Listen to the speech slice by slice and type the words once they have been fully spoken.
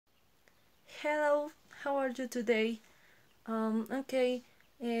Hello, how are you today? Okay,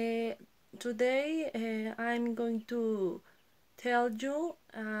 today I'm going to tell you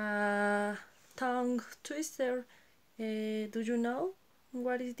a tongue twister. Do you know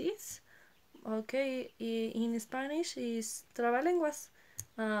what is this? Okay, in Spanish is trabalenguas.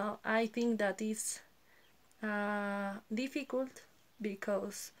 I think that is difficult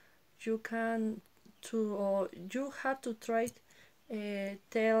because you can to or you have to try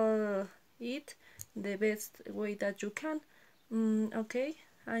tell it the best way that you can. Okay,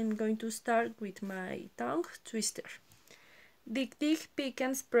 I'm going to start with my tongue twister. Dick Dick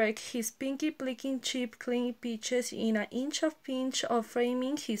Pickens break his pinky picking chip clean peaches in an inch of pinch of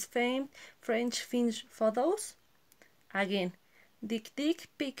framing his famed French Finch photos. Again, Dick Dick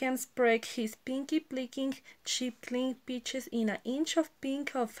Pickens break his pinky picking chip clean peaches in an inch of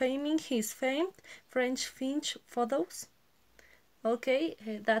pink of framing his famed French Finch photos. Okay,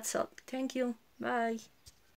 that's all. Thank you. Bye.